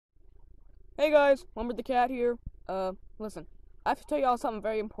Hey guys, Lumber the Cat here. Listen, I have to tell y'all something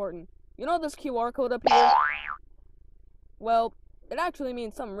very important. You know this QR code up here? Well, it actually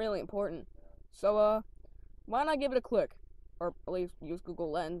means something really important. So, why not give it a click? Or at least use Google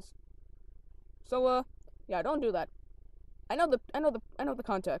Lens. So, yeah, don't do that. I know the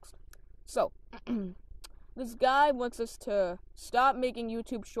context. So, this guy wants us to stop making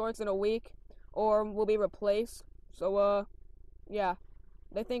YouTube shorts in a week, or we'll be replaced. So, yeah.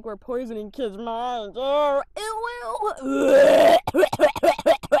 They think we're poisoning kids' minds. Oh, it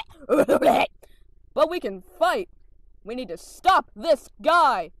will. But we can fight. We need to stop this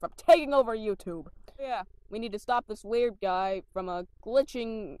guy from taking over YouTube. Yeah, we need to stop this weird guy from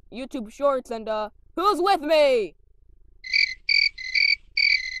glitching YouTube shorts. And who's with me?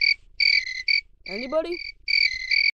 Anybody?